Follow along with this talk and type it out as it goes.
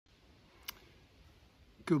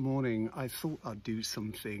Good morning. I thought I'd do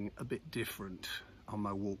something a bit different on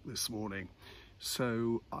my walk this morning.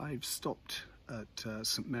 So I've stopped at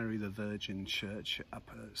St Mary the Virgin Church up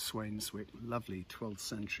at Swainswick, lovely 12th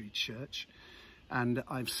century church. And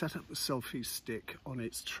I've set up the selfie stick on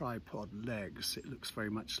its tripod legs. It looks very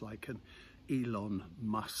much like an Elon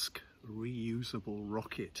Musk reusable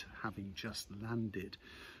rocket having just landed.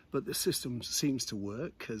 But the system seems to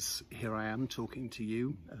work, because here I am talking to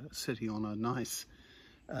you, sitting on a nice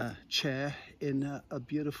chair in a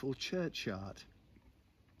beautiful churchyard.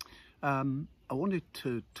 I wanted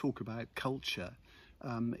to talk about culture.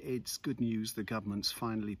 It's good news the government's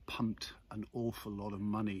finally pumped an awful lot of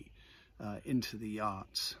money into the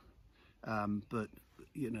arts. But,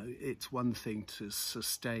 you know, it's one thing to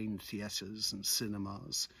sustain theatres and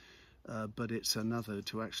cinemas, but it's another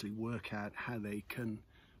to actually work out how they can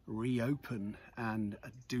reopen and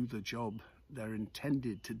do the job they're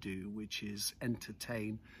intended to do, which is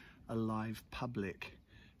entertain a live public.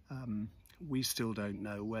 We still don't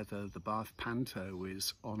know whether the Bath Panto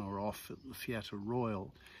is on or off at the Theatre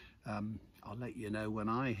Royal. I'll let you know when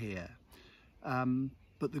I hear.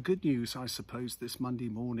 But the good news, I suppose, this Monday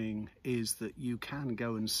morning is that you can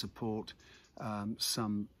go and support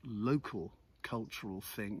some local cultural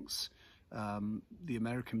things. The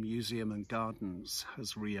American Museum and Gardens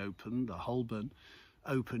has reopened. The Holborn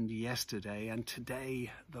opened yesterday, and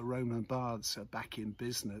today the Roman Baths are back in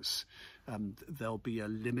business. There'll be a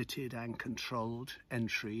limited and controlled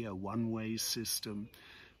entry, a one-way system,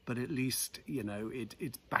 but at least, you know,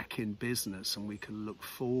 it's back in business and we can look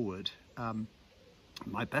forward.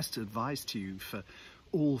 My best advice to you for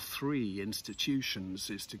all three institutions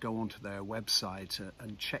is to go onto their website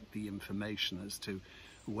and check the information as to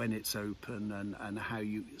when it's open and how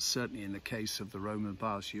you, certainly in the case of the Roman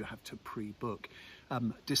Baths, you have to pre-book.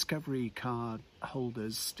 Discovery card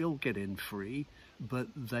holders still get in free, but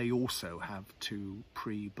they also have to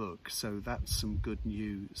pre-book, so that's some good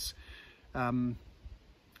news.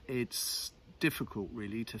 It's difficult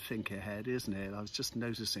really to think ahead, isn't it? I was just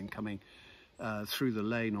noticing coming through the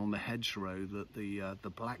lane on the hedgerow that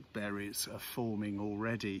the blackberries are forming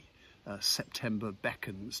already. September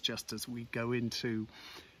beckons just as we go into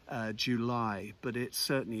July, but it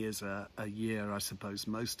certainly is a year I suppose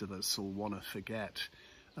most of us will want to forget.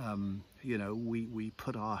 You know, we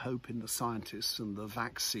put our hope in the scientists and the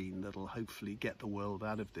vaccine that'll hopefully get the world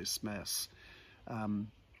out of this mess.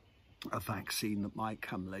 A vaccine that might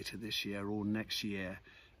come later this year or next year.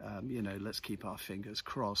 You know, let's keep our fingers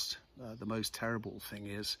crossed. The most terrible thing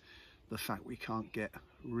is the fact we can't get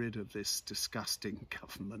rid of this disgusting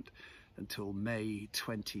government until May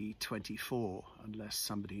 2024, unless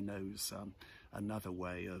somebody knows another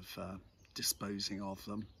way of disposing of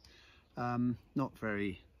them. I'm not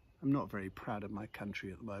very proud of my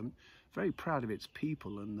country at the moment. Very proud of its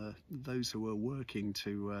people and those who are working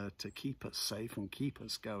to keep us safe and keep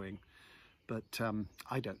us going. But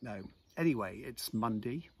I don't know. Anyway, it's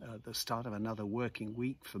Monday, the start of another working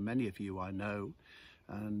week for many of you, I know.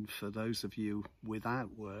 And for those of you without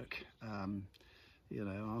work, you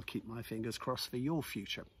know, I'll keep my fingers crossed for your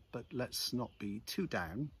future. But let's not be too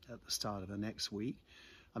down at the start of the next week.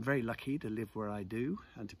 I'm very lucky to live where I do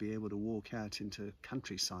and to be able to walk out into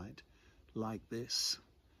countryside like this.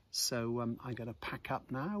 So I'm going to pack up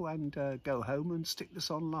now and go home and stick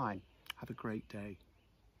this online. Have a great day.